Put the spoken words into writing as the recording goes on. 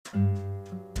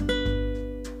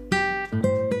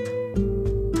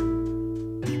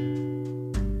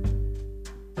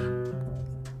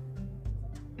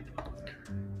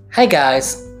Hey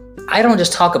guys, I don't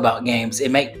just talk about games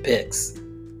and make picks.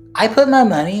 I put my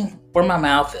money where my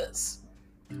mouth is.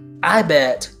 I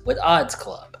bet with Odds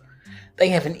Club. They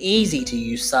have an easy to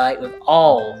use site with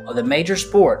all of the major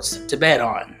sports to bet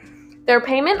on. Their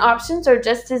payment options are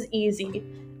just as easy.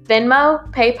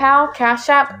 Venmo, PayPal, Cash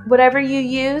App, whatever you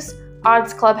use,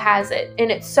 Odds Club has it,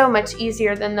 and it's so much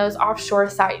easier than those offshore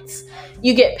sites.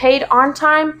 You get paid on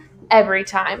time, every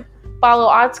time. Follow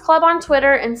Odds Club on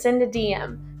Twitter and send a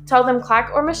DM. Tell them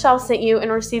Clack or Michelle sent you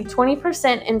and receive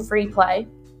 20% in free play.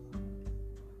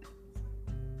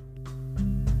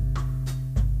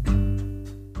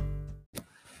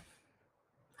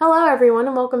 Hello, everyone,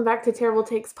 and welcome back to Terrible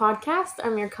Takes Podcast.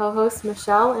 I'm your co-host,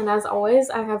 Michelle, and as always,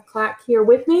 I have Clack here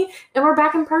with me, and we're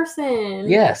back in person.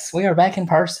 Yes, we are back in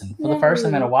person for Yay. the first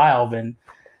time in a while. Been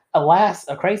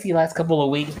a crazy last couple of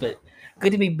weeks, but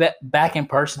good to be back in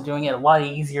person, doing it a lot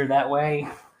easier that way.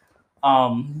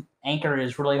 Anchor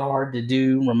is really hard to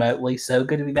do remotely, so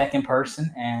good to be back in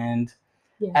person and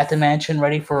at the mansion,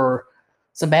 ready for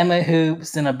some Bama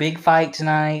hoops and a big fight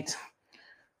tonight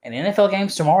and NFL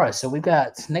games tomorrow. So we've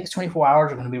got next 24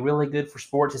 hours are going to be really good for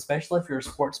sports, especially if you're a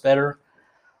sports bettor.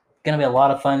 Going to be a lot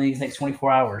of fun these next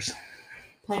 24 hours.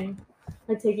 Okay.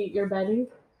 I take it you're betting?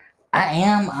 I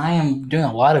am doing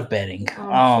a lot of betting.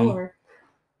 Sure.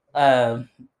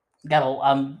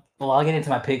 I'll get into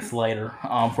my picks later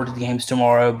for the games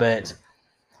tomorrow, but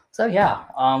so yeah,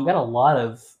 got a lot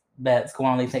of bets going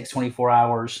on these next 24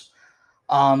 hours.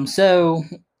 So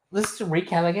let's just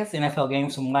recap, I guess, the NFL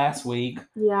games from last week.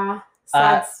 Yeah,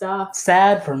 sad stuff.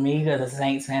 Sad for me as a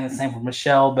Saints fan, the same for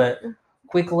Michelle, but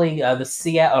quickly,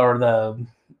 the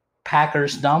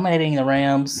Packers dominating the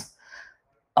Rams.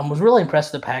 Was really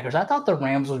impressed with the Packers. I thought the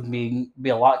Rams would be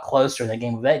a lot closer in that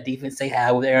game with that defense they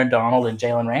had with Aaron Donald and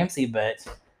Jalen Ramsey, but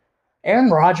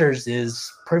Aaron Rodgers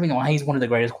is proving why he's one of the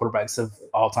greatest quarterbacks of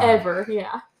all time. Ever,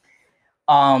 yeah.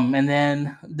 And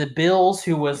then the Bills,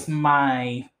 who was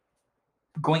my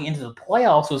going into the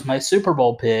playoffs, was my Super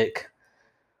Bowl pick.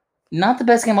 Not the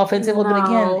best game offensively, but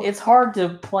again, it's hard to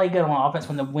play good on offense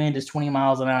when the wind is 20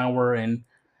 miles an hour and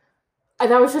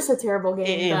that was just a terrible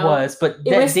game. It was, but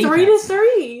it was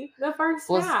 3-3 the first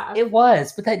half. It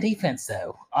was, but that defense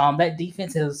though, that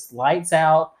defense is lights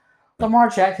out. Lamar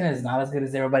Jackson is not as good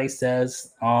as everybody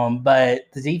says, but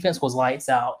the defense was lights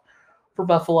out for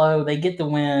Buffalo. They get the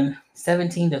win,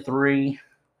 17-3.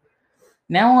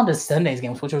 Now on to Sunday's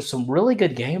games, which were some really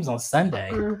good games on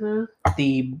Sunday. Mm-hmm.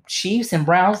 The Chiefs and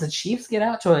Browns. The Chiefs get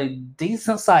out to a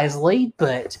decent-sized lead,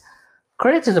 but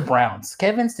credit to the Browns.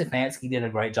 Kevin Stefanski did a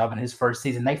great job in his first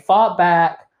season. They fought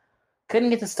back, couldn't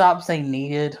get the stops they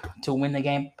needed to win the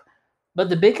game. But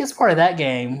the biggest part of that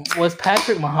game was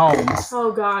Patrick Mahomes.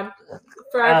 Oh, God.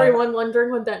 For everyone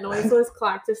wondering what that noise was,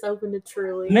 Clack just opened it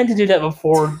truly. I meant to do that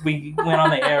before we went on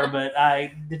the air, but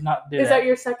I did not do that. Is that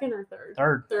your second or third?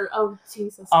 Third. Oh,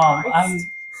 Jesus Christ. I'm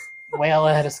well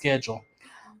ahead of schedule.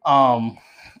 My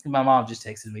mom just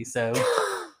texted me, so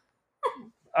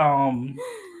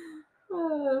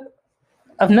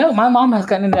of note, my mom has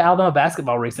gotten into Alabama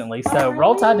basketball recently, so really?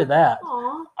 Roll Tide to that.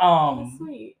 Aw,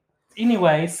 sweet.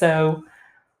 Anyway, so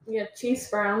yeah, Chiefs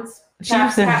Browns.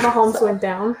 Pat Mahomes went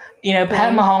down.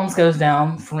 Pat Mahomes goes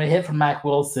down from a hit from Mack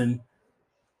Wilson.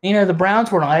 The Browns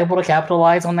were not able to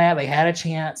capitalize on that. They had a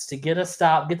chance to get a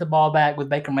stop, get the ball back with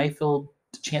Baker Mayfield,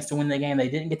 a chance to win the game. They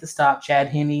didn't get the stop. Chad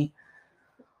Henne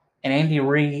and Andy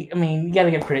Reid. I mean, you got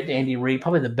to give credit to Andy Reid,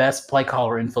 probably the best play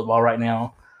caller in football right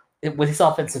now. With his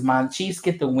offensive mind, the Chiefs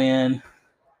get the win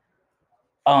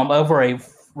over a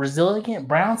resilient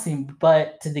Browns team.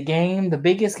 But to the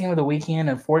biggest game of the weekend,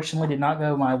 unfortunately, did not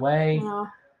go my way.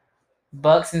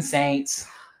 Bucs and Saints.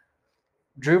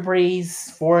 Drew Brees,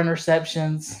 4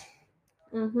 interceptions.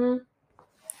 Mm-hmm.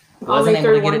 Wasn't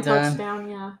able to get it done.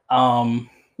 Touchdown, yeah.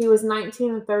 He was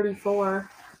 19-34.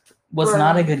 Was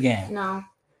not a good game. No.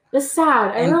 It's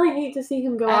sad. I really hate to see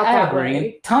him go out that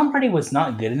way. Tom Brady was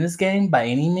not good in this game by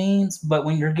any means, but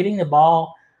when you're getting the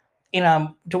ball,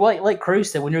 to what like Cruz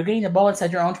said, when you're getting the ball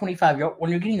inside your own 25-yard, when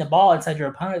you're getting the ball inside your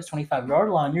opponent's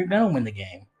 25-yard line, you're going to win the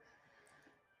game.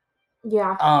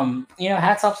 Yeah.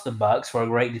 Hats off to the Bucs for a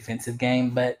great defensive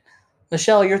game, but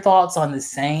Michelle, your thoughts on the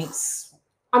Saints?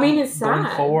 I mean, it's sad.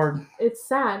 Going forward. It's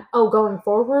sad. Oh, going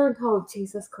forward? Oh,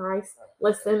 Jesus Christ.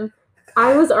 Listen,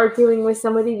 I was arguing with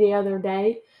somebody the other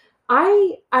day.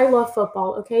 I love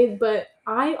football, okay, but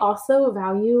I also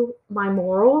value my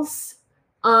morals.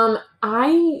 I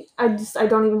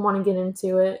don't even want to get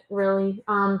into it, really.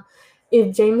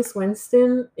 If Jameis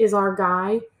Winston is our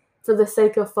guy for the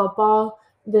sake of football,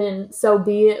 then so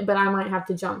be it, but I might have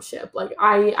to jump ship. Like,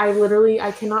 I literally,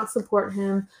 I cannot support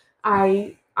him.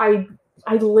 I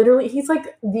he's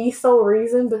like the sole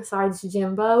reason besides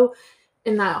Jimbo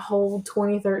in that whole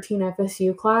 2013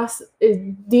 FSU class is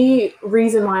the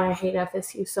reason why I hate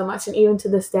FSU so much. And even to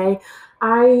this day,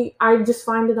 I just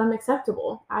find it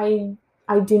unacceptable. I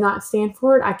do not stand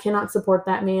for it. I cannot support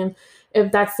that man.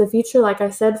 If that's the future, like I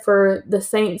said, for the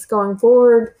Saints going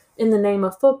forward in the name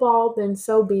of football, then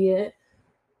so be it.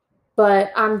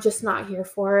 But I'm just not here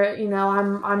for it.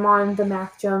 I'm on the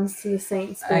Mac Jones to the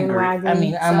Saints I agree. bandwagon. I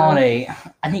mean,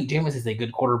 I think Jameis is a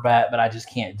good quarterback, but I just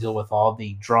can't deal with all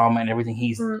the drama and everything.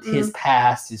 His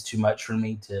past is too much for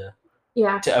me to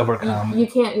overcome. You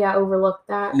can't overlook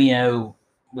that.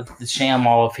 With the sham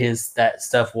all of that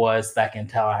stuff was back in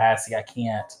Tallahassee, I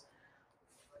can't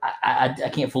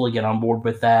fully get on board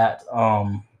with that.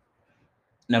 No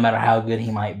matter how good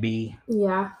he might be.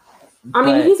 Yeah. I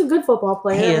mean, he's a good football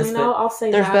player. I'll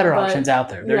say there's that. There's better options out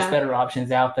there. There's better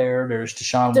options out there. There's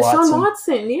Deshaun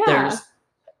Watson, yeah. There's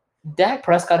Dak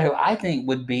Prescott, who I think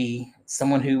would be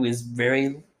someone who is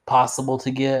very possible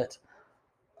to get.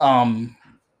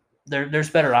 There's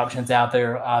better options out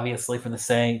there, obviously, for the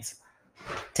Saints.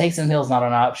 Taysom Hill's not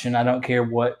an option. I don't care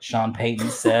what Sean Payton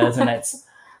says, and that's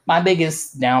my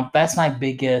biggest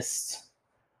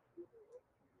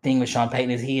thing with Sean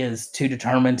Payton is he is too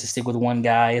determined to stick with one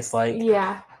guy. It's like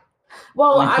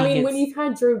Well, when you've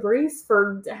had Drew Brees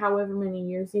for however many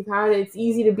years you've had, it's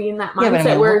easy to be in that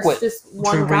mindset where it's just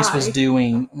one Drew Brees guy. was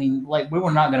doing. I mean, like we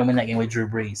were not going to win that game with Drew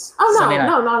Brees. Oh no,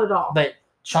 no, not at all. But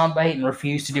Sean Payton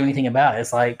refused to do anything about it.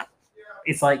 It's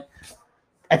like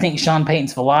I think Sean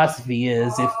Payton's philosophy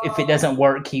is if it doesn't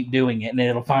work, keep doing it, and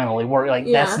it'll finally work.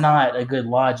 That's not a good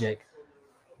logic.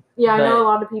 Yeah, I know a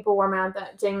lot of people were mad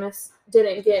that Jameis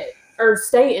didn't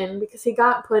stay in because he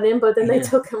got put in, but then they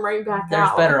took him right back out. There's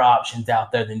better options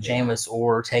out there than Jameis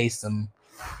or Taysom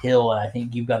Hill, and I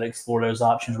think you've got to explore those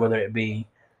options, whether it be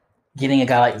getting a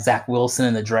guy like Zach Wilson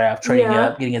in the draft, trading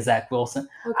up, getting a Zach Wilson.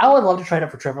 Okay. I would love to trade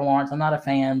up for Trevor Lawrence. I'm not a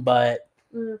fan, but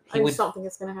I just don't think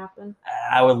it's going to happen.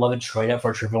 I would love to trade up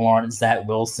for Trevor Lawrence, Zach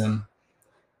Wilson,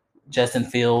 Justin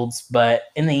Fields, but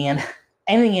in the end,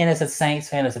 as a Saints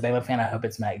fan, as a Bama fan, I hope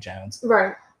it's Mac Jones.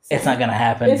 Right. It's not going to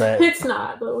happen. It's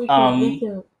not, but we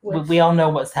can we all know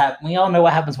what's happening. We all know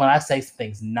what happens when I say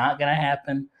something's not going to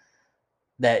happen,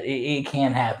 that it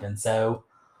can happen. So,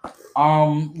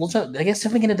 I guess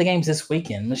jumping into the games this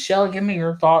weekend. Michelle, give me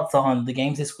your thoughts on the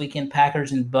games this weekend,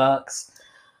 Packers and Bucks.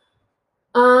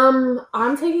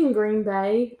 I'm taking Green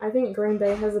Bay. I think Green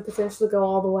Bay has the potential to go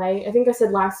all the way. I think I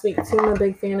said last week, too, I'm a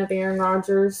big fan of Aaron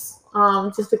Rodgers.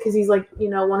 Just because he's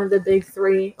one of the big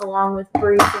three, along with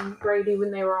Brees and Brady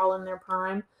when they were all in their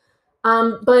prime.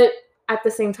 But at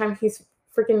the same time, he's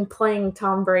freaking playing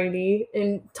Tom Brady,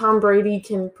 and Tom Brady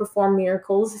can perform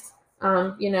miracles,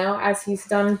 as he's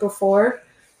done before.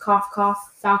 Cough,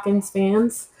 cough, Falcons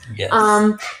fans. Yes.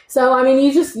 So I mean,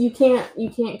 you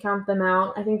can't count them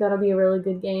out. I think that'll be a really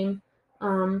good game.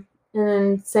 And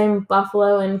then same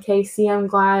Buffalo and KC. I'm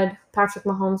glad Patrick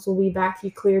Mahomes will be back.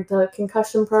 He cleared the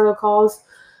concussion protocols.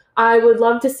 I would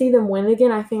love to see them win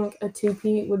again. I think a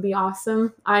 2-peat would be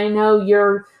awesome. I know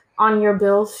you're on your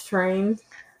Bills train.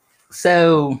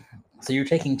 So you're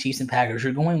taking Chiefs and Packers.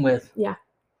 You're going with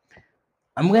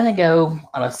I'm going to go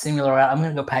on a similar route. I'm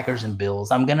going to go Packers and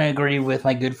Bills. I'm going to agree with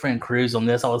my good friend Cruz on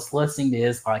this. I was listening to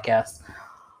his podcast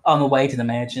on the way to the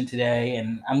mansion today,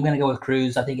 and I'm going to go with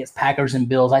Cruz. I think it's Packers and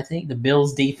Bills. I think the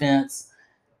Bills defense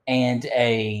and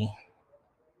a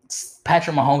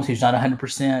Patrick Mahomes who's not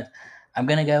 100%, I'm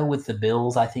going to go with the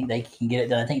Bills. I think they can get it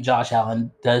done. I think Josh Allen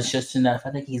does just enough.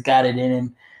 I think he's got it in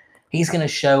him. He's going to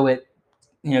show it.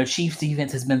 Chiefs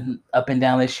defense has been up and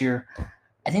down this year.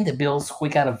 I think the Bills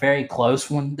squeak out a very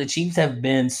close one. The Chiefs have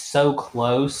been so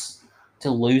close to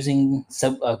losing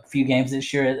a few games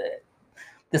this year.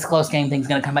 This close game thing's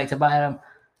going to come back to bite them.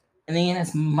 And then,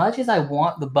 as much as I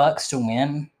want the Bucks to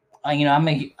win, I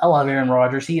love Aaron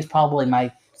Rodgers. He is probably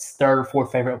my third or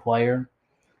fourth favorite player.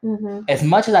 Mm-hmm. As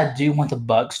much as I do want the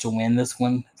Bucks to win this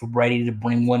one, for Brady to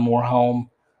bring one more home,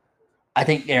 I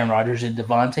think Aaron Rodgers and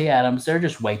Devontae Adams, they're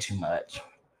just way too much.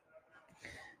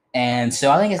 And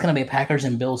so I think it's going to be a Packers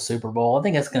and Bills Super Bowl. I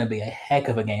think it's going to be a heck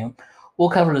of a game. We'll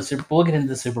get into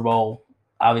the Super Bowl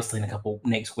obviously in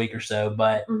next week or so,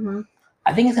 but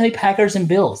I think it's going to be Packers and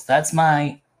Bills. That's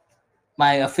my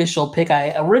official pick.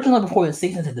 I originally before the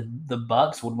season said the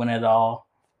Bucks would win it all,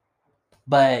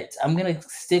 but I'm going to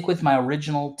stick with my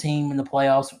original team in the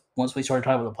playoffs. Once we started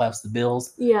talking about the playoffs, the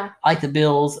Bills. Yeah, I like the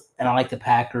Bills and I like the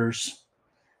Packers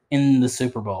in the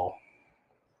Super Bowl.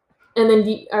 And then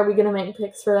are we going to make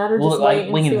picks for that, or just wait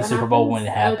and we see get what the Super Bowl when it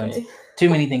happens. Okay. Too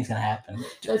many things can happen.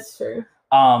 That's true.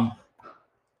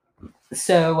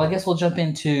 So I guess we'll jump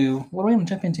into what are we going to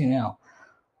jump into now?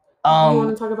 Do you want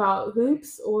to talk about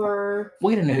hoops or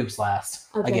we'll get into hoops last,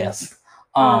 I Okay. guess.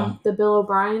 the Bill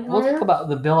O'Brien We'll hire? talk about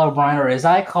the Bill O'Brien, or as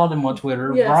I called him on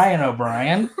Twitter, Yes. Brian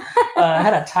O'Brien. I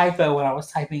had a typo when I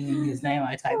was typing in his name.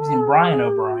 I typed in Brian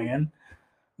O'Brien.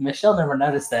 Michelle never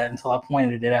noticed that until I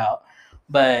pointed it out.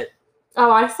 But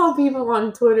Oh, I saw people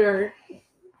on Twitter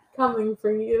coming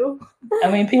for you.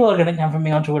 I mean, people are going to come for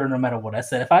me on Twitter no matter what I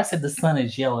said. If I said the sun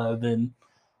is yellow, then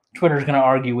Twitter's going to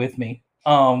argue with me.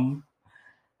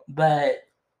 But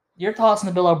your thoughts on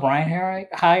the Bill O'Brien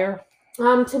hire?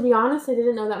 To be honest, I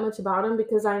didn't know that much about him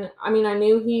because I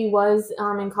knew he was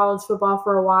in college football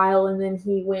for a while, and then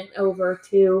he went over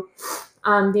to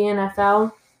the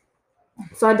NFL.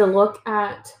 So I had to look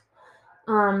at,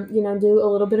 do a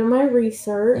little bit of my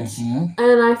research,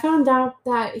 and I found out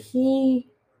that he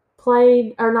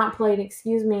was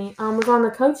on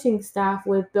the coaching staff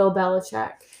with Bill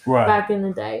Belichick back in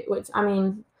the day, which,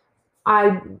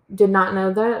 I did not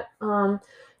know that.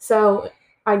 So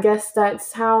I guess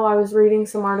that's how I was reading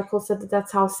some articles said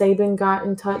that's how Saban got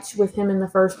in touch with him in the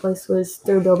first place, was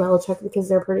through Bill Belichick, because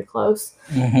they're pretty close.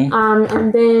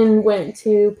 And then went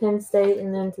to Penn State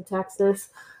and then to Texas.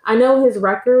 I know his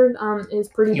record is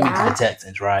pretty You bad. went to the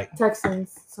Texans, right?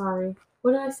 Texans, sorry.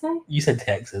 What did I say? You said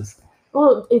Texas.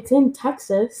 Well, it's in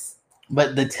Texas.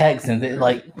 But the Texans,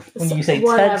 when you say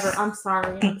whatever, Texas, I'm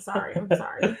sorry.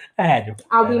 I had to.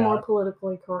 I'll be more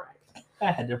politically correct.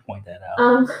 I had to point that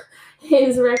out.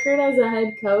 His record as a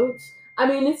head coach,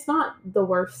 it's not the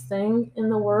worst thing in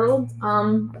the world.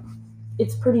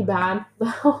 It's pretty bad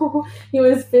though. He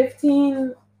was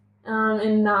 15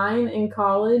 and 9 in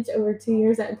college over 2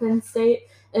 years at Penn State,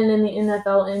 and then the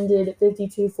NFL ended at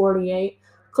 52-48.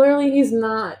 Clearly, he's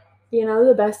not,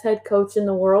 the best head coach in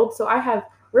the world. So I have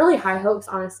really high hopes,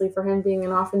 honestly, for him being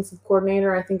an offensive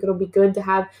coordinator. I think it'll be good to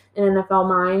have an NFL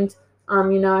mind,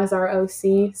 as our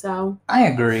OC. So I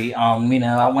agree.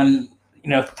 When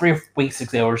 3 weeks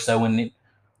ago or so, when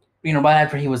right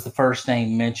after he was the first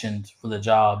name mentioned for the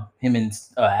job, him and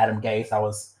Adam Gase, I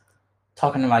was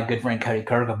talking to my good friend Cody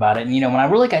Kirk about it. And when I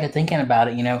really got to thinking about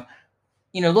it,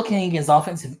 looking at his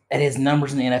offensive at his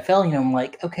numbers in the NFL, I'm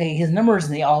like, okay, his numbers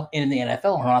in the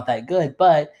NFL are not that good,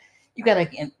 but you got to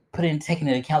take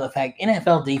into account the fact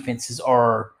NFL defenses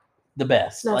are the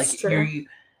best. That's true.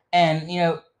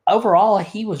 Overall,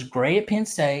 he was great at Penn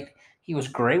State. He was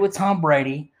great with Tom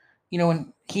Brady.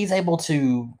 When he's able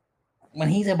to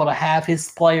have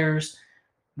his players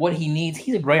what he needs,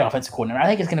 he's a great offensive coordinator. I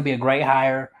think it's going to be a great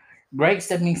hire, great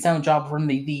stepping stone job for him.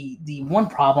 The one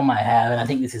problem I have, and I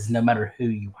think this is no matter who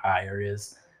you hire,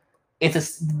 is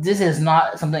this is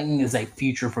not something that's a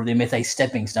future for them. It's a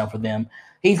stepping stone for them.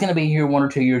 He's going to be here 1 or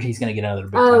 2 years. He's going to get another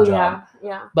big time job.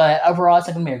 Yeah. But overall, it's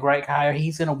going to be a great hire.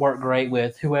 He's going to work great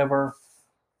with whoever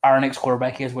our next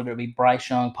quarterback is, whether it be Bryce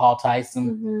Young, Paul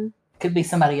Tyson, could be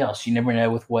somebody else. You never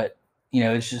know with what,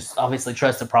 it's just obviously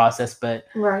trust the process. But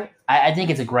right. I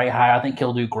think it's a great hire. I think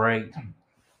he'll do great.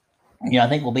 I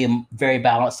think we'll be a very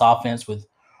balanced offense with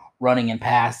running and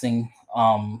passing.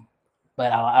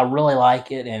 But I really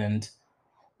like it, and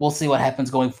we'll see what happens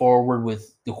going forward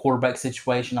with the quarterback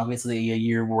situation. Obviously, a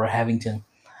year where we're having to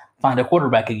find a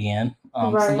quarterback again.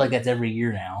 Right. Seems like that's every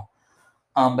year now.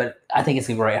 But I think it's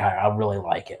a great hire. I really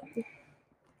like it.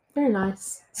 Very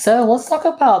nice. So let's talk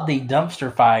about the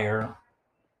dumpster fire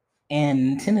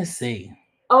in Tennessee.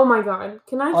 Oh my God.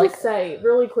 Can I just say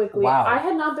really quickly, wow. I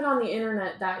had not been on the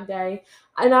internet that day,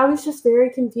 and I was just very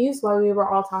confused why we were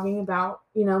all talking about,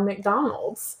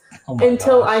 McDonald's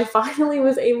until I finally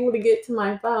was able to get to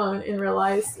my phone and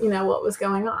realize, what was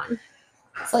going on.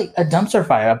 It's like a dumpster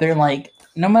fire up there. Like,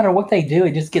 no matter what they do,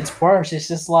 it just gets worse. It's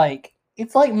just like,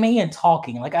 it's like me and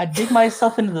talking. Like, I dig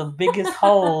myself into the biggest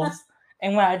holes,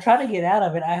 and when I try to get out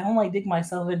of it, I only dig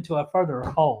myself into a further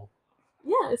hole.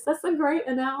 Yes, that's a great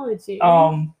analogy.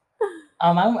 I'm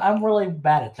really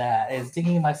bad at that. Is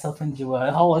digging myself into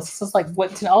a hole. It's just like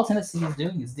what all Tennessee is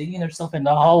doing is digging themselves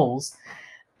into holes,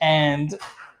 and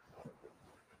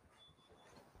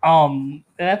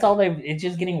that's all it's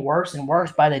just getting worse and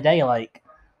worse by the day. Like,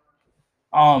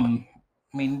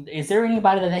 is there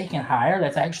anybody that they can hire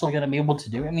that's actually going to be able to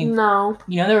do it? No.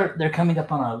 They're coming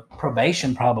up on a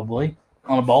probation, probably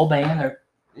on a bowl ban.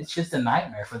 It's just a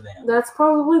nightmare for them. That's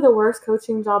probably the worst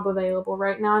coaching job available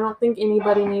right now. I don't think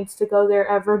anybody needs to go there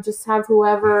ever. Just have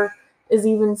whoever is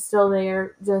even still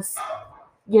there just,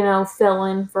 fill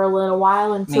in for a little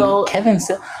while until Kevin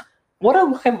Steele. What a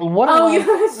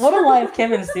life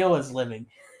Kevin Steele is living.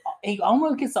 He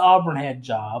almost gets the Auburn head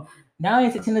job. Now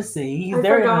he's at Tennessee. He's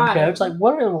their interim coach. Like,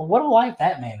 what a life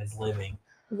that man is living.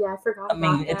 Yeah, I forgot.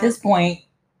 At this point,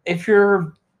 if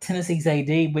you're Tennessee's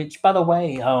AD, which, by the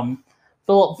way,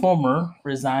 Philip Fulmer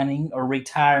resigning or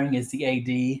retiring as the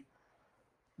AD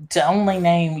to only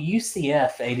name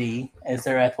UCF AD as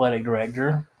their athletic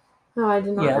director. No, I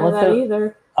did not know that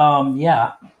either.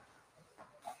 Yeah.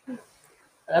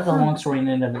 That's a long story in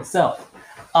and of itself.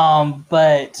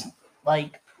 But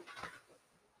like,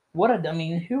 who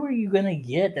are you gonna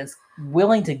get that's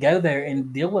willing to go there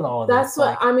and deal with all of That's this?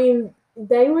 what I mean.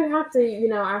 They would have to,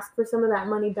 ask for some of that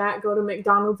money back, go to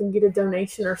McDonald's and get a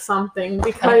donation or something.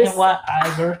 Because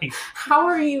I agree. How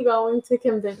are you going to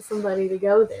convince somebody to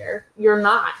go there? You're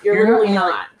not. You're literally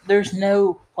not. There's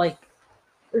no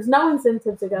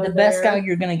incentive to go there. The best guy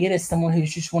you're gonna get is someone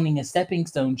who's just wanting a stepping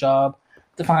stone job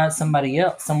to find somebody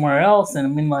else somewhere else.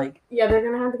 And yeah, they're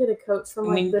gonna have to get a coach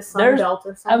from the Sun Belt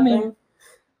or something.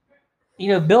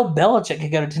 Bill Belichick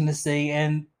could go to Tennessee,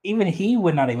 and even he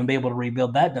would not even be able to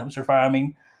rebuild that dumpster fire.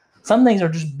 Some things are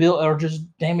just built or just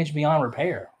damaged beyond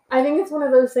repair. I think it's one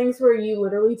of those things where you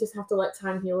literally just have to let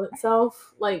time heal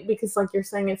itself. Because like you're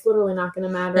saying, it's literally not going to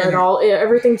matter at all.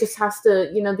 Everything just has to,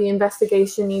 the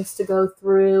investigation needs to go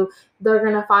through. They're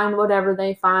going to find whatever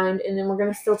they find, and then we're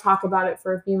going to still talk about it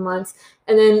for a few months.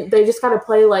 And then they just got to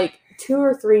play 2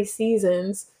 or 3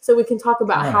 seasons so we can talk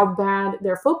about how bad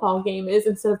their football game is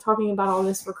instead of talking about all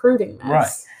this recruiting mess.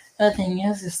 Right. The thing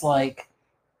is, it's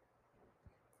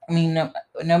no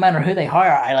matter who they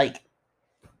hire,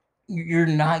 you're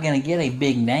not going to get a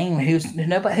big name who's going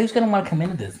to want to come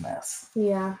into this mess.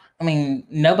 Yeah.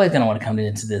 Nobody's going to want to come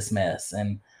into this mess.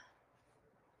 And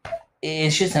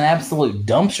it's just an absolute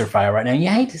dumpster fire right now. And you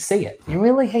hate to see it. You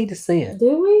really hate to see it.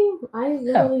 Do we? I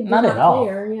really do not at all.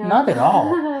 Care. Yeah. Not at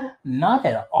all. Not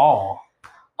at all.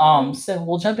 So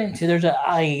we'll jump into, there's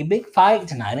a big fight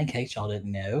tonight, in case y'all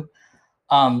didn't know.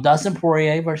 Dustin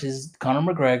Poirier versus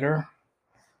Conor McGregor.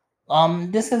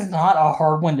 This is not a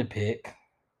hard one to pick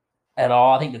at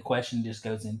all. I think the question just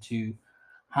goes into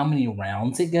how many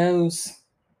rounds it goes.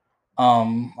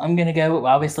 I'm going to go,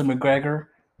 obviously, McGregor.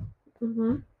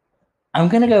 Mm-hmm. I'm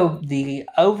going to go, the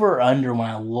over-under when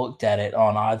I looked at it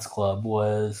on Odds Club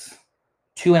was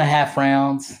 2.5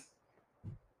 rounds.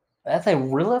 That's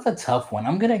a tough one.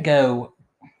 I'm going to go.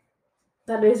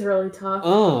 That is really tough.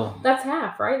 Ugh. That's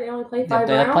half, right? They only play 5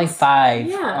 rounds? They play 5.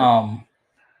 Yeah.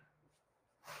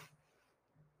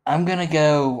 I'm going to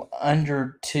go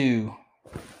under 2.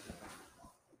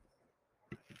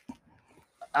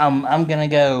 I'm going to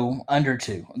go under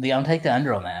 2. I'll take the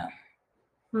under on that.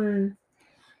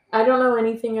 I don't know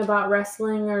anything about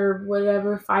wrestling or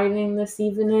whatever fighting this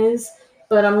even is,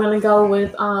 but I'm going to go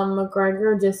with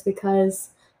McGregor just because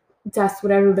that's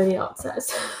what everybody else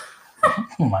says.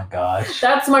 Oh, my gosh.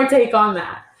 That's my take on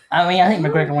that. I think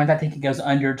McGregor wins. I think he goes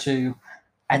under 2.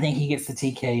 I think he gets the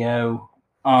TKO.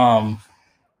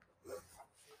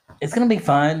 It's going to be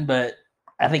fun, but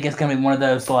I think it's going to be one of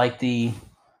those Deontay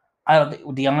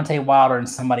Wilder and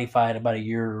somebody fight about a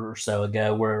year or so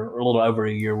ago, where a little over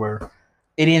a year, where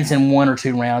it ends in 1 or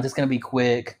 2 rounds. It's going to be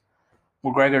quick.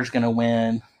 McGregor's going to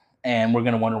win, and we're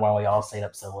going to wonder why we all stayed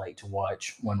up so late to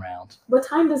watch 1 round. What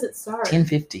time does it start?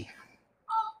 10:50.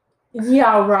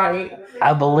 Yeah, right.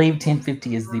 I believe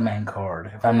 10:50 is the main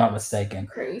card, if I'm not mistaken.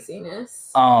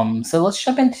 Craziness. So let's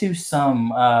jump into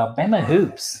some Bama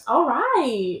hoops. All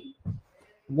right.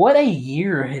 What a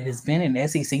year it has been in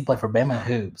SEC play for Bama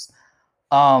hoops.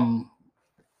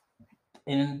 In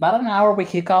about an hour, we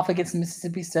kick off against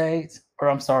Mississippi State.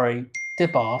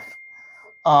 Tip off.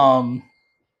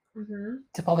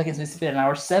 Tip off against Mississippi in an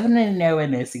hour. 7-0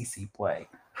 in SEC play.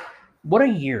 What a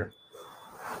year.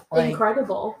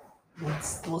 Incredible.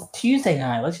 Let's Tuesday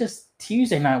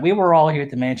night. We were all here at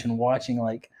the mansion watching,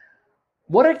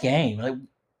 what a game.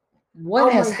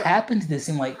 What has happened to this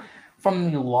team?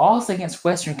 From the loss against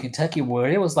Western Kentucky,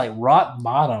 where it was rock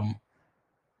bottom,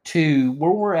 to where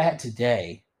we're at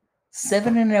today.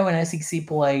 7-0 in SEC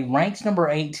play, ranked number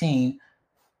 18.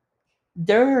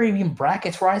 There are even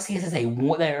brackets where I see us as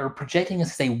that are projecting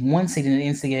us as a 1 seed in the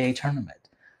NCAA tournament.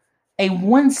 A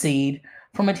 1 seed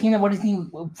from a team that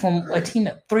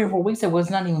 3 or 4 weeks ago was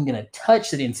not even going to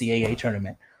touch the NCAA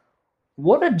tournament.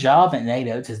 What a job that Nate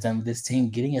Oates has done with this team,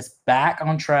 getting us back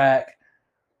on track.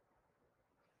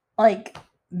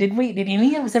 Did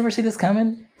any of us ever see this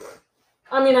coming?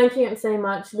 I can't say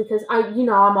much because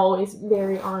I'm always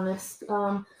very honest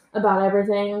about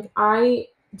everything. I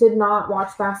did not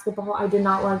watch basketball. I did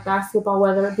not like basketball,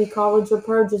 whether it be college or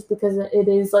pro, just because it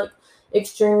is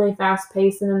extremely fast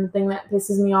paced. And then the thing that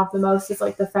pisses me off the most is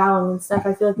the fouling and stuff.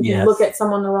 I feel if you look at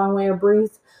someone the wrong way or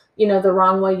breathe, the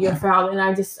wrong way, you're fouled. And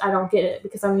I don't get it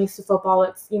because I'm used to football.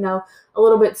 It's, a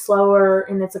little bit slower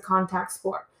and it's a contact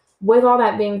sport. With all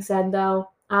that being said,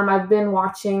 though, I've been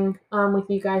watching with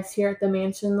you guys here at the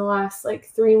mansion the last like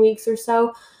 3 weeks or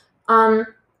so. And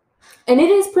it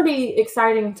is pretty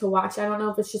exciting to watch. I don't know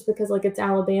if it's just because like it's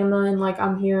Alabama and like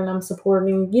I'm here and I'm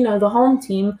supporting, the home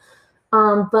team.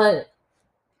 But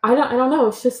I don't know.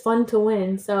 It's just fun to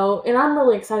win. So, and I'm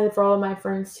really excited for all of my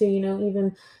friends too.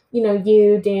 Even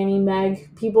you, Danny,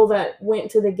 Meg, people that went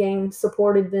to the game,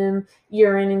 supported them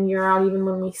year in and year out, even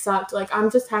when we sucked. Like, I'm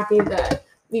just happy that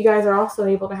you guys are also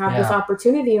able to have this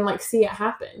opportunity and like see it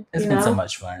happen. It's been so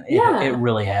much fun. It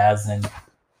really has, and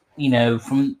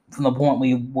from the point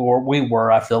we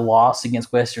were, I feel, lost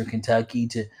against Western Kentucky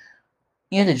to.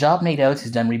 The job Nate Oates has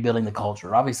done rebuilding the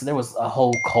culture. Obviously, there was a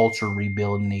whole culture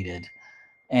rebuild needed.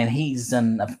 And he's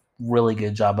done a really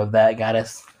good job of that. Got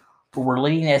us. We're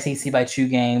leading the SEC by 2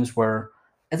 games.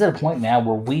 It's at a point now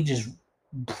where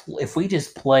if we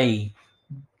just play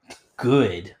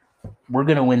good, we're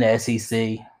going to win the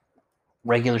SEC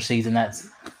regular season. That's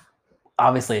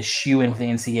obviously a shoe-in for the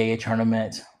NCAA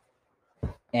tournament.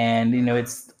 And, Nate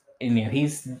Oates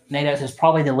is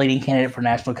probably the leading candidate for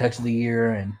National Coach of the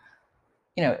Year. And,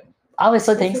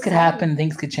 obviously things could happen,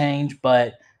 things could change,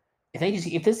 but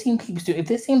if this team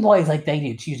plays like they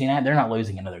did Tuesday night, they're not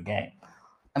losing another game.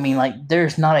 I mean, like,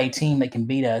 there's not a team that can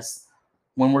beat us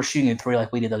when we're shooting a 3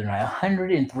 like we did the other night.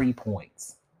 103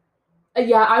 points.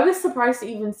 Yeah, I was surprised to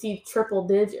even see triple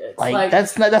digits. Like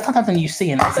that's not something you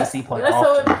see in SEC play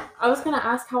often. So I was going to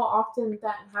ask how often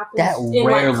that happens. That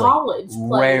in college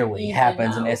play. Rarely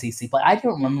happens in SEC play. I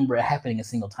don't remember it happening a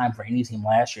single time for any team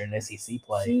last year in SEC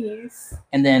play. Jeez.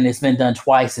 And then it's been done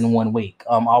twice in 1 week.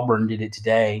 Auburn did it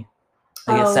today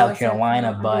against South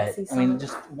Carolina, but I mean,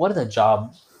 just what a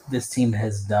job this team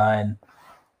has done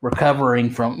recovering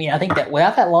from. I think that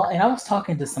without that loss, and I was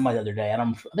talking to somebody the other day, and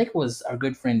I think it was our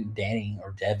good friend Danny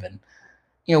or Devin.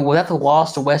 Without the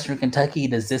loss to Western Kentucky,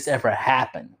 does this ever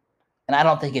happen? And I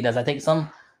don't think it does. I think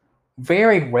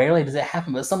very rarely does it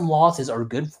happen, but some losses are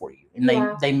good for you, and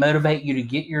they motivate you to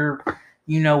get your,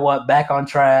 back on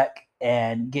track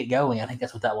and get going. I think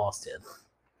that's what that loss did.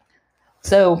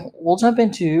 So we'll jump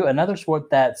into another sport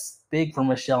that's big for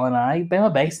Michelle and I,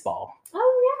 Bama baseball.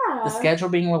 Oh, yeah. The schedule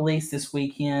being released this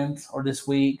weekend or this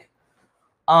week.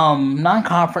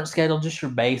 Non-conference schedule, just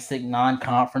your basic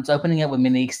non-conference, opening up with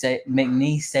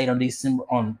McNeese State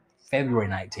on February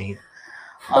 19th.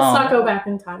 Let's not go back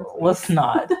in time, please. Let's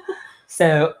not.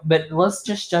 But let's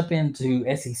just jump into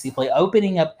SEC play.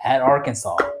 Opening up at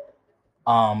Arkansas.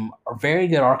 A very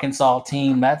good Arkansas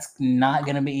team. That's not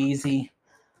going to be easy.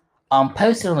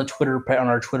 Posted on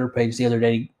our Twitter page the other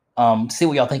day. See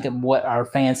what y'all think of what our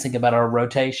fans think about our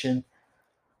rotation.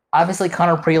 Obviously,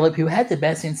 Connor Prelip, who had the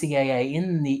best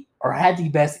NCAA had the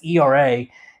best ERA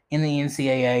in the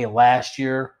NCAA last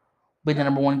year, being the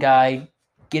number 1 guy.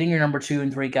 Getting your number 2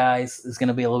 and 3 guys is going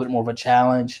to be a little bit more of a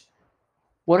challenge.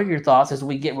 What are your thoughts as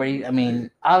we get ready? I mean,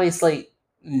 obviously,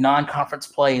 non-conference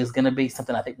play is going to be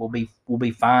something I think will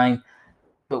be fine.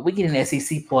 But we get an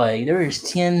SEC play. There is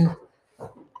 10.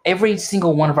 Every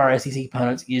single one of our SEC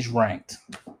opponents is ranked.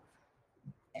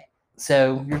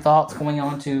 So, your thoughts going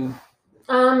on to?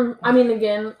 I mean,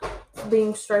 again,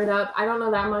 being straight up, I don't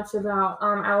know that much about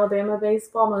Alabama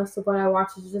baseball. Most of what I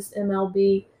watch is just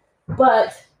MLB.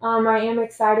 But I am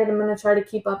excited. I'm going to try to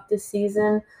keep up this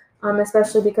season,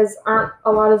 especially because aren't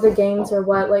a lot of the games are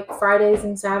like Fridays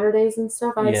and Saturdays and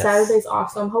stuff. I had Saturdays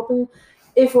off, so I'm hoping,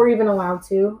 if we're even allowed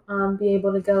to, be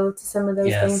able to go to some of those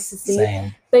games to see.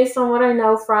 Same. Based on what I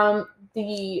know from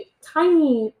the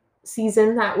tiny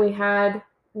season that we had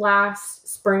last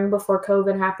spring before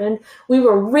COVID happened, we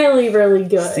were really, really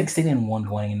good. 16-1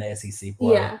 going into SEC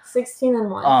play. Yeah,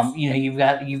 16-1.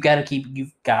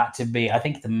 You've got to be. I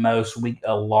think the most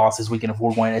losses we can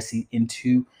afford going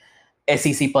into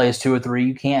SEC play is 2 or 3.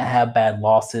 You can't have bad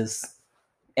losses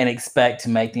and expect to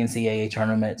make the NCAA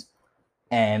tournament.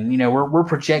 And we're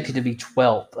projected to be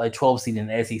 12th, a 12 seed in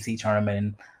the SEC tournament.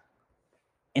 And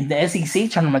in the SEC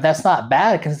tournament, that's not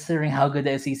bad considering how good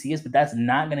the SEC is, but that's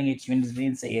not going to get you into the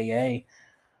NCAA.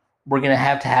 We're going to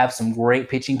have some great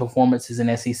pitching performances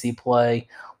in SEC play.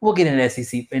 We'll get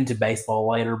into baseball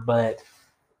later, but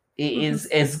it is,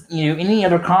 as any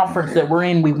other conference that we're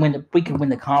in, we can win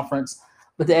the conference.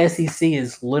 But the SEC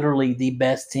is literally the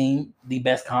best team, the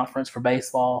best conference for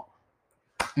baseball.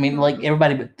 I mean, like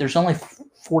everybody, but there's only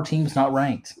 4 teams not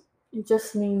ranked. It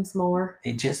just means more.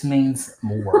 It just means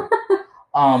more.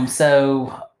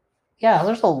 So yeah,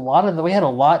 there's we got a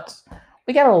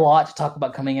lot to talk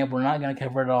about coming up. We're not going to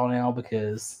cover it all now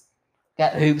because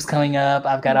got hoops coming up.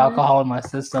 I've got alcohol in my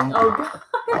system. Oh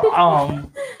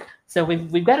God. So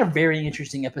we've got a very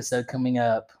interesting episode coming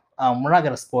up. We're not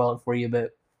going to spoil it for you,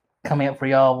 but coming up for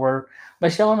y'all where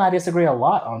Michelle and I disagree a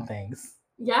lot on things.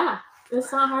 Yeah,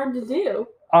 it's not hard to do.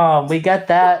 We got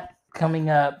that coming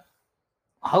up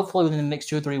hopefully within the next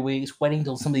 2 or 3 weeks, waiting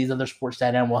until some of these other sports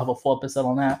die down. We'll have a full episode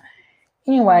on that.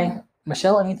 Anyway,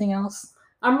 Michelle, anything else?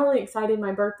 I'm really excited.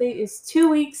 My birthday is 2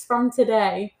 weeks from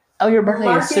today. Oh, your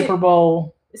birthday is Super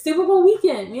Bowl. Super Bowl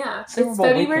weekend, yeah. Super it's Bowl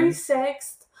February weekend.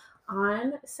 6th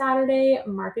on Saturday.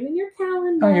 Mark it in your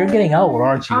calendar. Oh, you're getting old,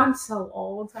 aren't you? I'm so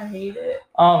old. I hate it.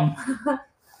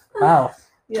 Wow.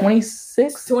 Yeah.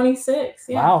 26? 26,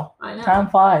 yeah. Wow. I know. Time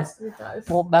flies. It does.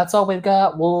 Well, that's all we've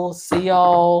got. We'll see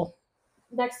y'all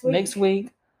next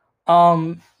week.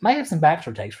 Might have some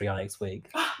Bachelor takes for y'all next week.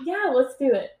 Yeah, let's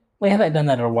do it. We haven't done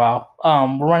that in a while.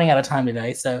 We're running out of time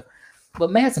today,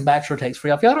 but may have some Bachelor takes for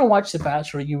y'all. If y'all don't watch The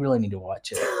Bachelor, you really need to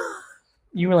watch it.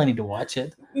 You really need to watch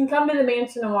it. You can come to the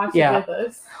mansion and watch it with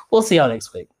us. We'll see y'all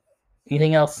next week.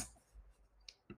 Anything else?